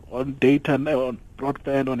on data, on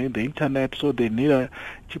broadband, on the internet, so they need a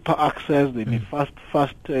cheaper access. They need fast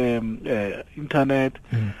internet.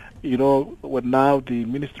 When now the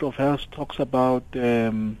Ministry of Health talks about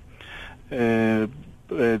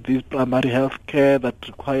this primary health care that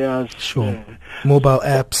requires mobile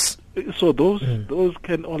apps. So those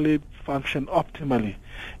can only function optimally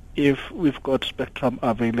if we've got spectrum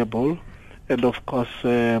available, and of course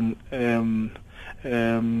Toby's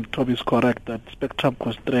correct that spectrum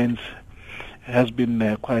constraints has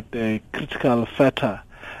been quite a critical factor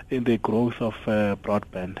in the growth of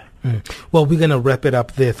broadband. Well, we're going to wrap it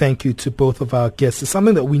up there. Thank you to both of our guests. It's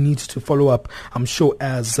something that we need to follow up, I'm sure,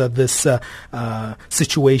 as this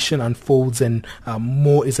situation unfolds and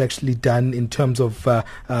more is actually done in terms of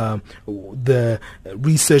the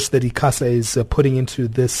research that ICASA is putting into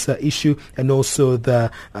this issue, and also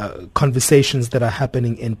the conversations that are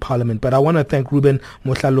happening in Parliament. But I want to thank Ruben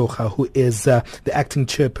Mohlalocha, who is the acting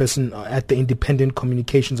chairperson at the Independent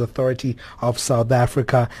Communications Authority of South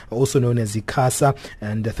Africa, also known as ICASA,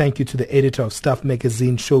 and thank you to the editor of Staff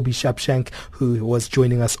Magazine, Shobi Shapshank, who was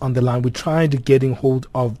joining us on the line. We tried getting hold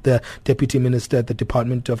of the Deputy Minister at the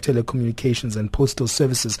Department of Telecommunications and Postal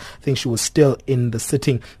Services. I think she was still in the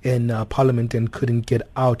sitting in Parliament and couldn't get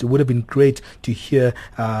out. It would have been great to hear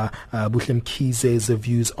Buhlem Kize's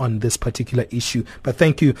views on this particular issue. But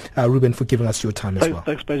thank you, Ruben, for giving us your time as well.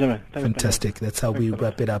 Thanks, Benjamin. Fantastic. That's how we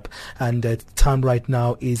wrap it up. And time right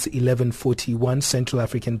now is 11:41 Central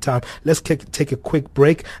African time. Let's take a quick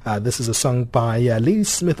break. This is a song by Lady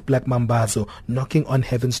Smith, Black Mambazo, Knocking on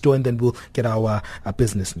Heaven's Door, and then we'll get our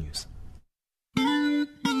business news.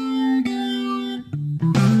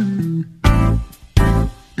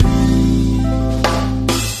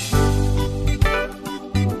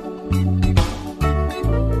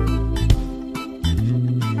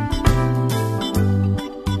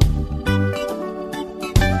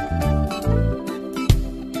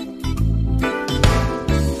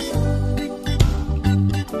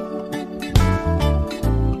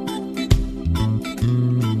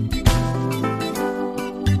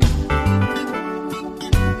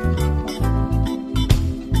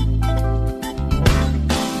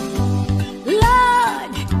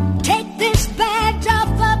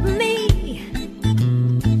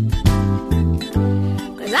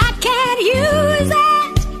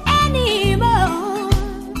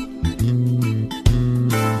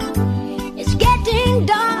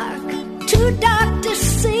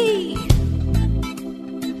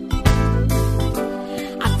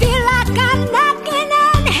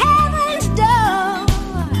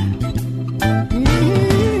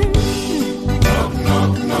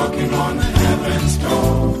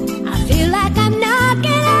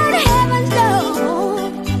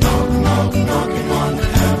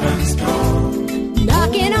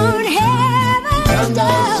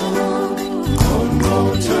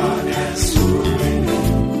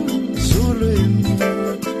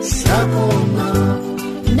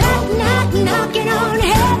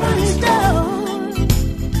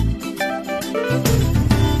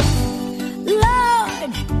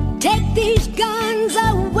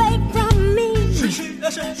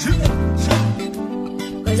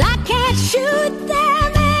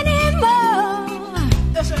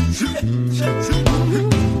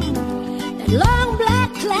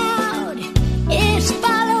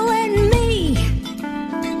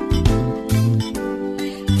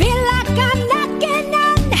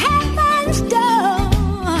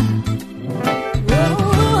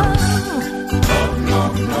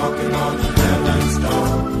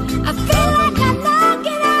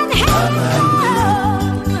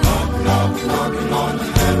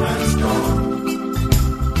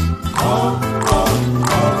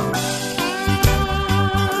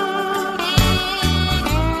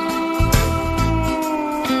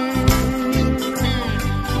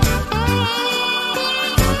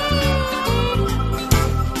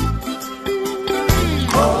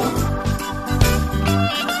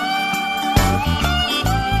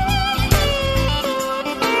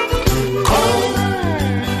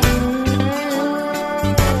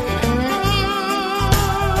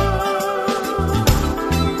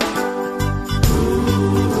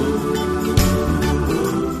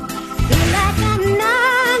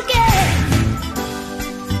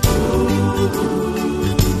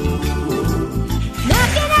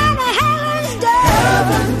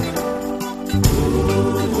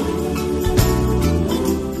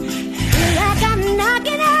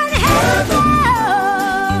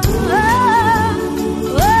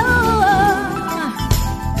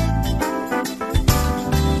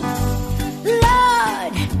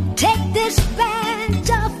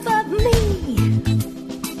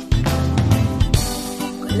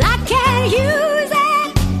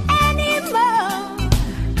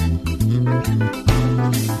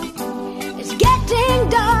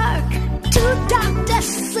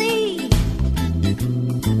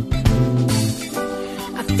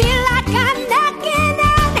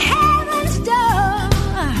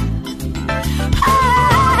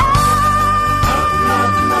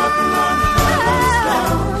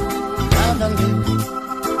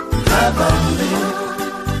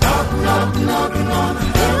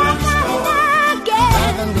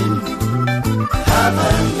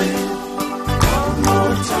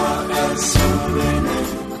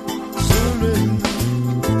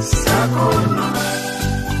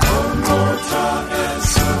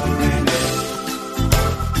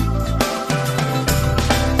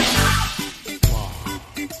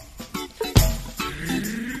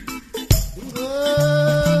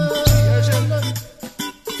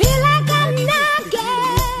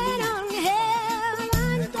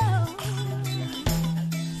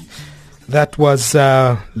 That was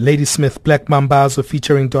Ladysmith Black Mambazo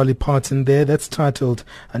featuring Dolly Parton there. That's titled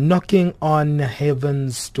Knocking on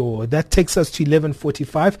Heaven's Door. That takes us to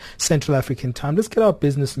 11:45 Central African Time. Let's get our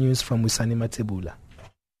business news from Wisani Matebula.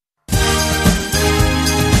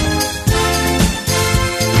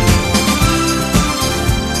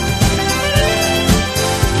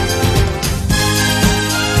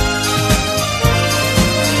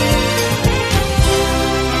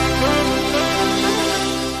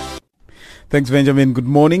 Thanks, Benjamin. Good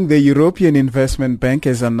morning. The European Investment Bank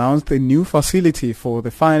has announced a new facility for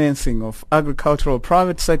the financing of agricultural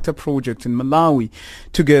private sector projects in Malawi,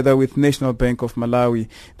 together with National Bank of Malawi.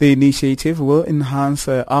 The initiative will enhance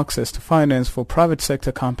access to finance for private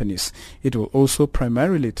sector companies. It will also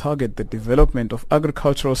primarily target the development of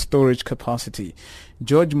agricultural storage capacity.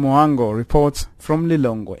 George Mwango reports from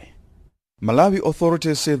Lilongwe. Malawi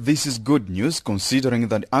authorities say this is good news considering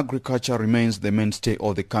that agriculture remains the mainstay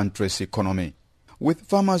of the country's economy. With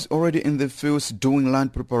farmers already in the fields doing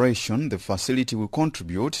land preparation, the facility will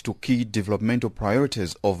contribute to key developmental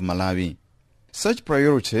priorities of Malawi. Such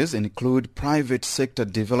priorities include private sector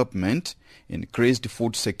development, increased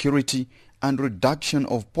food security, and reduction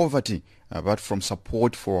of poverty, apart from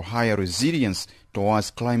support for higher resilience towards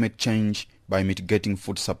climate change by mitigating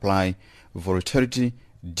food supply volatility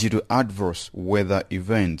due to adverse weather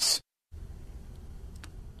events.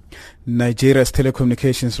 Nigeria's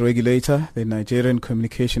telecommunications regulator, the Nigerian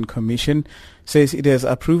Communication Commission, says it has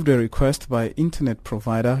approved a request by internet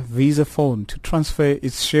provider Visafone to transfer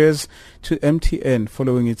its shares to MTN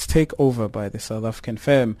following its takeover by the South African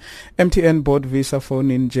firm. MTN bought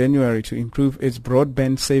Visafone in January to improve its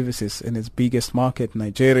broadband services in its biggest market,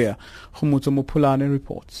 Nigeria. Humuto Mupulane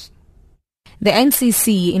reports. The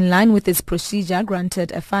NCC, in line with its procedure,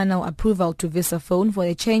 granted a final approval to Visafone for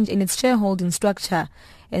a change in its shareholding structure.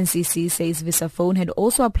 NCC says Visafone had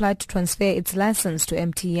also applied to transfer its license to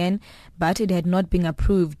MTN, but it had not been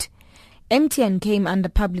approved. MTN came under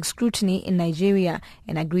public scrutiny in Nigeria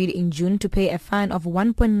and agreed in June to pay a fine of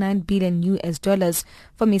 $1.9 billion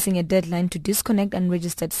for missing a deadline to disconnect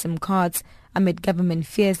unregistered SIM cards, amid government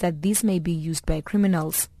fears that these may be used by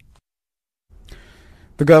criminals.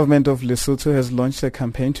 The government of Lesotho has launched a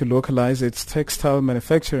campaign to localize its textile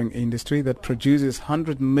manufacturing industry that produces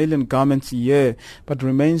 100 million garments a year but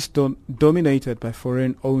remains dominated by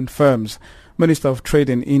foreign-owned firms. Minister of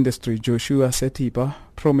Trade and Industry Joshua Setipa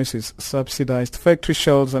promises subsidized factory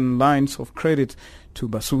shells and lines of credit to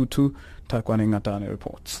Basotho. Takwane Ngatane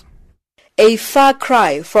reports. A far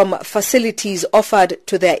cry from facilities offered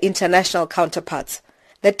to their international counterparts.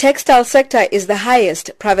 The textile sector is the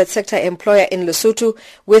highest private sector employer in Lesotho,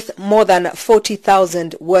 with more than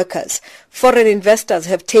 40,000 workers. Foreign investors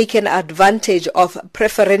have taken advantage of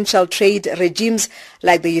preferential trade regimes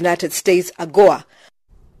like the United States AGOA.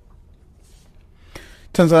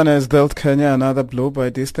 Tanzania has dealt Kenya another blow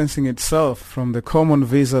by distancing itself from the common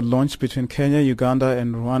visa launched between Kenya, Uganda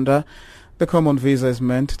and Rwanda. The common visa is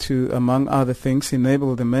meant to, among other things,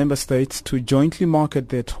 enable the member states to jointly market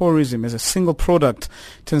their tourism as a single product.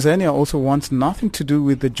 Tanzania also wants nothing to do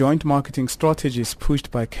with the joint marketing strategies pushed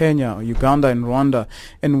by Kenya, Uganda and Rwanda,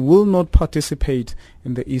 and will not participate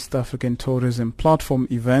in the East African Tourism Platform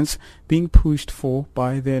events being pushed for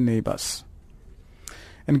by their neighbors.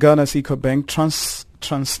 And Ghana's EcoBank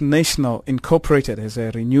Transnational Incorporated has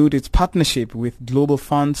renewed its partnership with global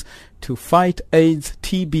funds to fight AIDS,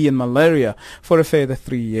 TB and malaria for a further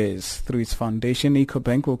 3 years. Through its foundation,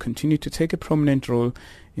 EcoBank will continue to take a prominent role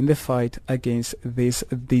in the fight against these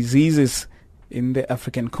diseases in the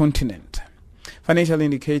African continent. Financial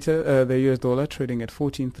indicator, the US dollar trading at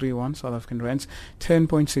 14.31, South African rands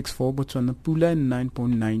 10.64, Botswana Pula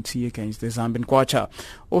 9.90 against the Zambian Kwacha.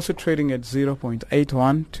 Also trading at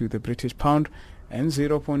 0.81 to the British pound and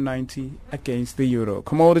 0.90 against the euro.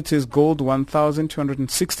 Commodities: gold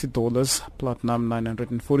 $1,260, platinum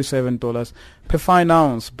 $947 per fine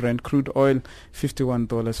ounce, Brent crude oil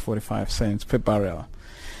 $51.45 per barrel.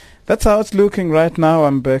 That's how it's looking right now.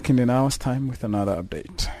 I'm back in an hour's time with another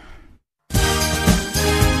update.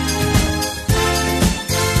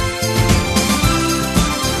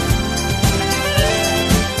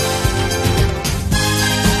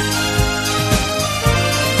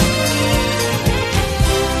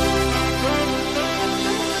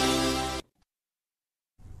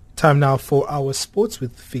 Time now for our sports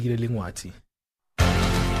with Figile Lingwati.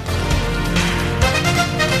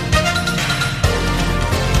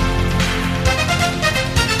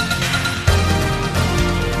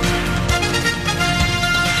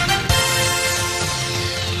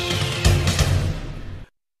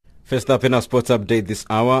 First up in our sports update this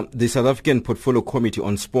hour, the South African Portfolio Committee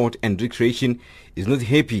on Sport and Recreation is not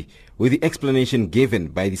happy with the explanation given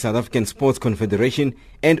by the South African Sports Confederation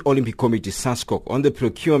and Olympic Committee SASCOC on the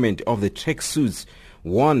procurement of the track suits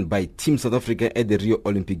worn by Team South Africa at the Rio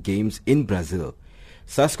Olympic Games in Brazil.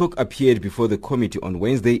 SASCOC appeared before the committee on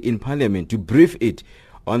Wednesday in Parliament to brief it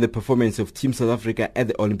on the performance of Team South Africa at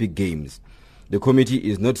the Olympic Games. The committee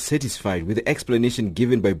is not satisfied with the explanation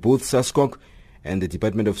given by both SASCOC and the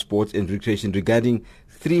Department of Sports and Recreation regarding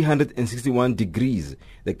 361 Degrees,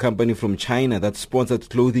 the company from China that sponsored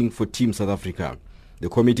clothing for Team South Africa. The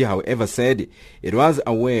committee, however, said it was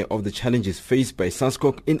aware of the challenges faced by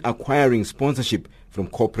SASCOC in acquiring sponsorship from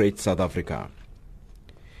corporate South Africa.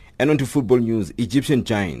 And on to football news, Egyptian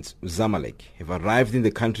giants Zamalek have arrived in the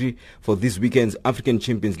country for this weekend's African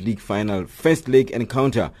Champions League final first leg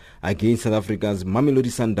encounter against South Africa's Mamelodi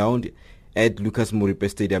Sundowns at Lucas Moripe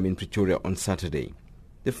Stadium in Pretoria on Saturday.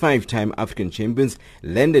 The five-time African champions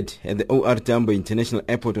landed at the OR Tambo International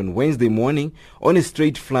Airport on Wednesday morning on a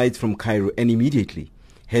straight flight from Cairo and immediately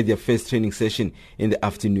had their first training session in the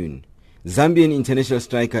afternoon. Zambian international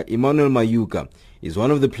striker Emmanuel Mayuka is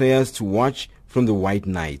one of the players to watch from the White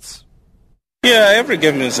Knights. Yeah, every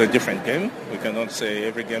game is a different game. We cannot say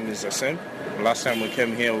every game is the same. Last time we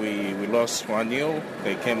came here, we lost 1-0.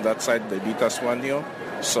 They came that side, they beat us 1-0.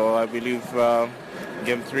 So I believe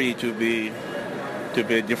game 3 to be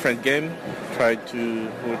a different game.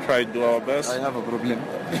 We'll try to do our best. I have a problem.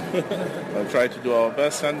 We'll try to do our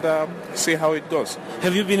best and see how it goes.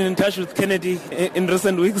 Have you been in touch with Kennedy in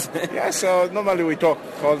recent weeks? Yeah, so normally we talk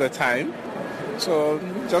all the time. So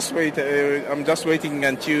just wait. I'm just waiting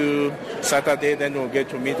until Saturday, then we'll get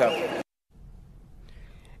to meet up.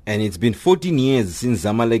 And it's been 14 years since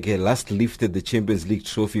Zamalek last lifted the Champions League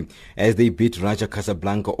trophy as they beat Raja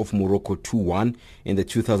Casablanca of Morocco 2-1 in the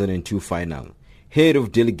 2002 final. Head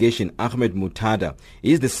of delegation Ahmed Mutada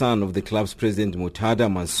is the son of the club's president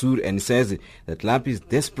Mutada Mansour and says the club is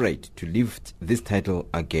desperate to lift this title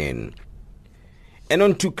again. And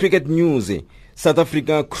on to cricket news. South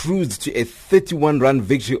Africa cruised to a 31-run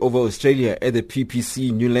victory over Australia at the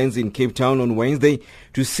PPC Newlands in Cape Town on Wednesday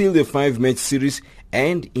to seal the 5-match series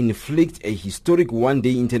and inflict a historic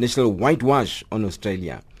one-day international whitewash on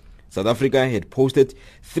Australia. South Africa had posted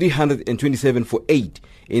 327 for 8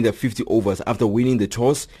 in the 50 overs after winning the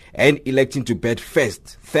toss and electing to bat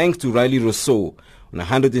first, thanks to Riley Rousseau on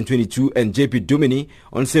 122 and JP Duminy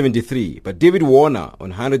on 73. But David Warner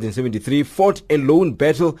on 173 fought a lone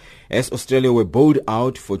battle as Australia were bowled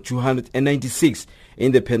out for 296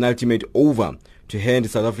 in the penultimate over to hand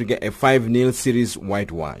South Africa a 5-0 series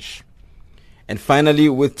whitewash. And finally,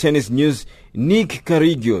 with tennis news, Nick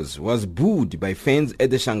Kyrgios was booed by fans at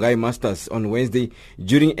the Shanghai Masters on Wednesday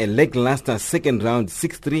during a lackluster second-round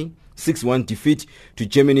 6-3, 6-1 defeat to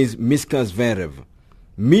Germany's Miska Zverev.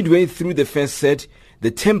 Midway through the first set,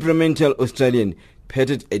 the temperamental Australian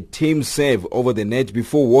patted a tame serve over the net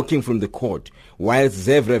before walking from the court, whilst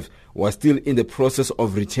Zverev was still in the process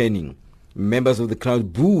of returning. Members of the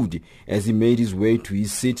crowd booed as he made his way to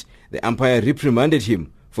his seat. The umpire reprimanded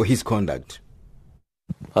him for his conduct.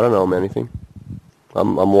 I don't know him anything.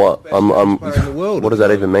 I'm what? What does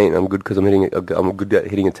that even mean? I'm good because I'm good at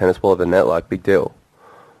hitting a tennis ball at the net. Like, big deal.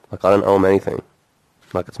 Like, I don't owe him anything.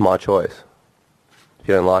 Like, it's my choice. If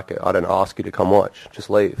you don't like it, I don't ask you to come watch. Just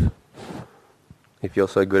leave. If you're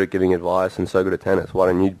so good at giving advice and so good at tennis, why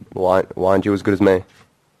aren't you as good as me?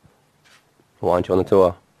 Why aren't you on the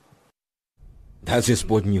tour? That's your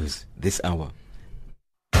sport news this hour.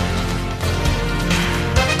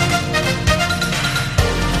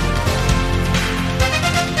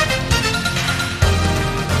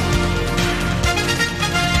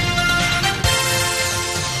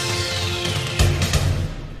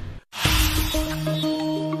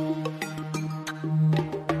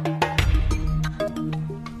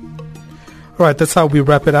 All right, that's how we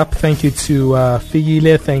wrap it up. Thank you to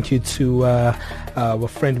Figile. Thank you to our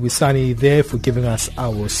friend Wisani there for giving us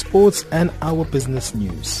our sports and our business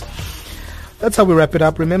news. That's how we wrap it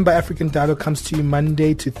up. Remember, African Dialogue comes to you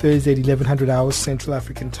Monday to Thursday at 1100 hours Central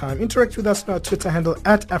African Time. Interact with us on our Twitter handle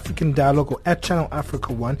at African Dialogue or at Channel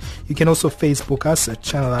Africa 1. You can also Facebook us at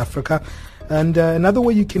Channel Africa. And another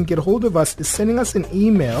way you can get hold of us is sending us an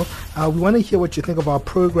email. We want to hear what you think of our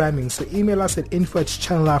programming. So email us at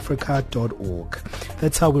info@channelafrica.org.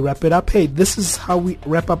 That's how we wrap it up. Hey, this is how we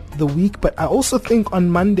wrap up the week. But I also think on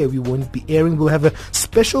Monday we won't be airing. We'll have a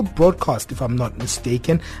special broadcast, if I'm not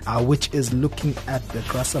mistaken, which is looking at the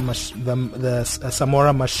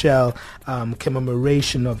Samora Machel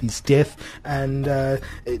commemoration of his death. And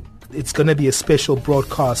it's going to be a special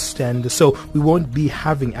broadcast, and so we won't be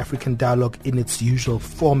having African Dialogue in its usual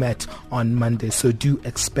format on Monday, so do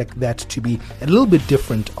expect that to be a little bit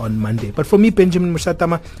different on Monday. But for me, Benjamin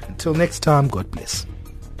Mushatama, until next time, God bless.